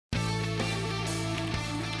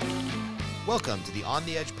Welcome to the On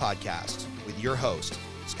the Edge podcast with your host,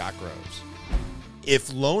 Scott Groves.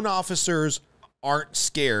 If loan officers aren't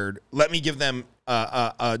scared, let me give them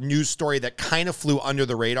a news story that kind of flew under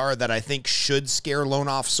the radar that I think should scare loan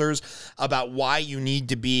officers about why you need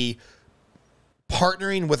to be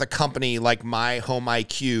partnering with a company like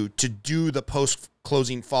MyHomeIQ to do the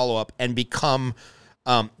post-closing follow-up and become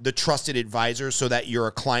the trusted advisor so that you're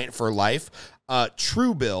a client for life.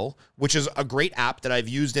 Truebill, which is a great app that I've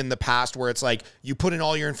used in the past where it's like you put in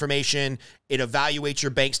all your information, it evaluates your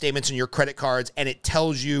bank statements and your credit cards, and it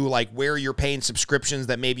tells you like where you're paying subscriptions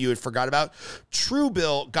that maybe you had forgot about.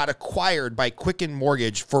 Truebill got acquired by Quicken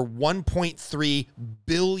Mortgage for $1.3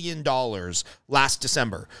 billion last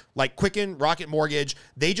December. Like Quicken, Rocket Mortgage,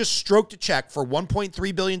 they just stroked a check for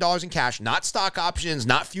 $1.3 billion in cash, not stock options,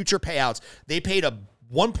 not future payouts. They paid a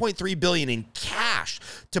 $1.3 billion in cash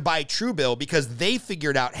to buy Truebill because they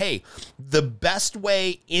figured out, hey, the best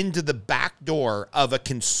way into the back door of a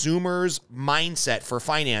consumer's mindset for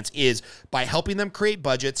finance is by helping them create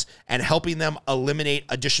budgets and helping them eliminate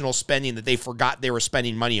additional spending that they forgot they were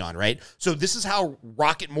spending money on, right? So this is how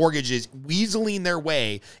Rocket Mortgage is weaseling their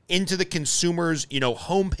way into the consumer's,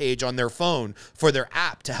 homepage on their phone for their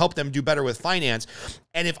app to help them do better with finance.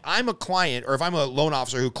 And if I'm a client or if I'm a loan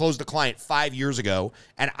officer who closed a client 5 years ago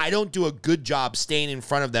and I don't do a good job staying in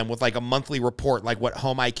front of them with like a monthly report like what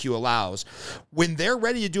HomeIQ allows, when they're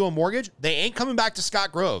ready to do a mortgage, they ain't coming back to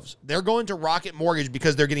Scott Groves. They're going to Rocket Mortgage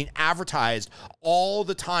because they're getting advertised all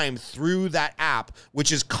the time through that app,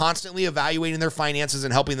 which is constantly evaluating their finances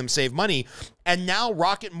and helping them save money. And now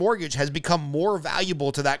Rocket Mortgage has become more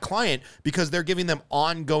valuable to that client because they're giving them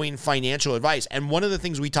ongoing financial advice. And one of the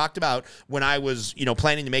things we talked about when I was,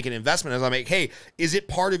 planning to make an investment is I'm like, hey, is it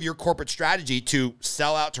part of your corporate strategy to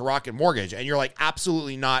sell out to Rocket Mortgage? And you're like,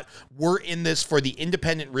 absolutely not. We're in this for the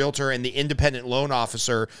independent realtor and the independent loan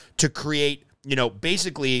officer to create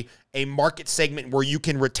basically a market segment where you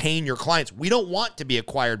can retain your clients. We don't want to be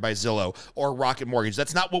acquired by Zillow or Rocket Mortgage.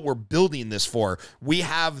 That's not what we're building this for. We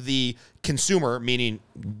have the consumer, meaning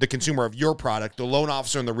the consumer of your product, the loan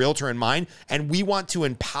officer and the realtor in mind, and we want to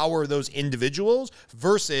empower those individuals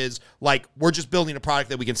versus like we're just building a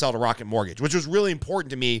product that we can sell to Rocket Mortgage, which was really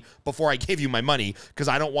important to me before I gave you my money because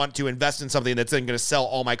I don't want to invest in something that's then going to sell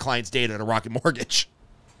all my clients' data to Rocket Mortgage.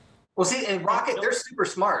 Well, see, and Rocket, they're super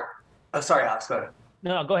smart. Oh, sorry, Alex, go ahead.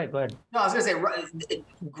 No, go ahead. No, I was going to say,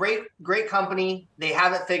 great company. They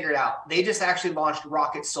have it figured out. They just actually launched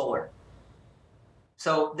Rocket Solar.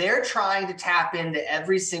 So they're trying to tap into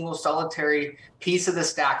every single solitary piece of the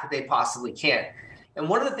stack that they possibly can. And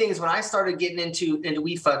one of the things when I started getting into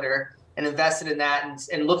WeFunder and invested in that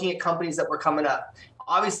and looking at companies that were coming up,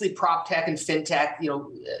 obviously prop tech and fintech,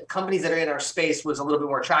 companies that are in our space was a little bit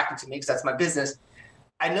more attractive to me because that's my business.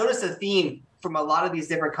 I noticed a theme from a lot of these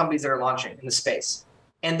different companies that are launching in the space.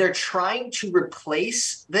 And they're trying to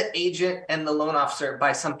replace the agent and the loan officer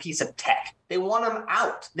by some piece of tech. They want them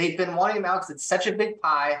out. They've been wanting them out because it's such a big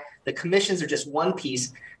pie. The commissions are just one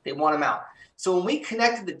piece. They want them out. So when we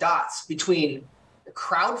connected the dots between the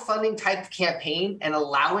crowdfunding type of campaign and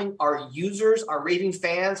allowing our users, our raving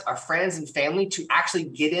fans, our friends and family to actually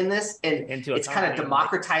get in this, and it's kind of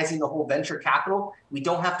democratizing the whole venture capital. We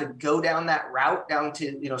don't have to go down that route down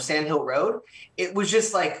to Sand Hill Road. It was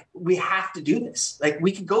just like, we have to do this. Like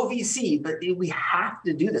we could go VC, but we have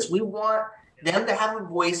to do this. We want them to have a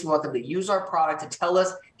voice. We want them to use our product to tell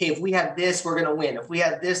us, hey, if we have this, we're going to win. If we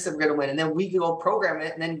have this, then we're going to win. And then we can go program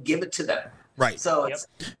it and then give it to them. Right. So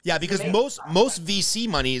yeah, because most VC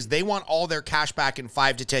monies, they want all their cash back in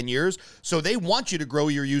 5 to 10 years. So they want you to grow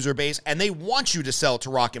your user base and they want you to sell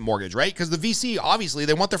to Rocket Mortgage, right? Because the VC, obviously,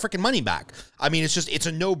 they want their freaking money back. I mean, it's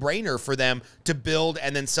a no-brainer for them to build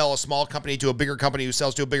and then sell a small company to a bigger company who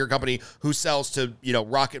sells to a bigger company who sells to,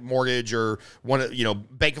 Rocket Mortgage or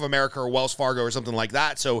Bank of America or Wells Fargo or something like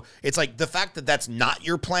that. So it's like the fact that that's not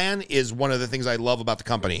your plan is one of the things I love about the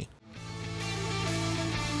company.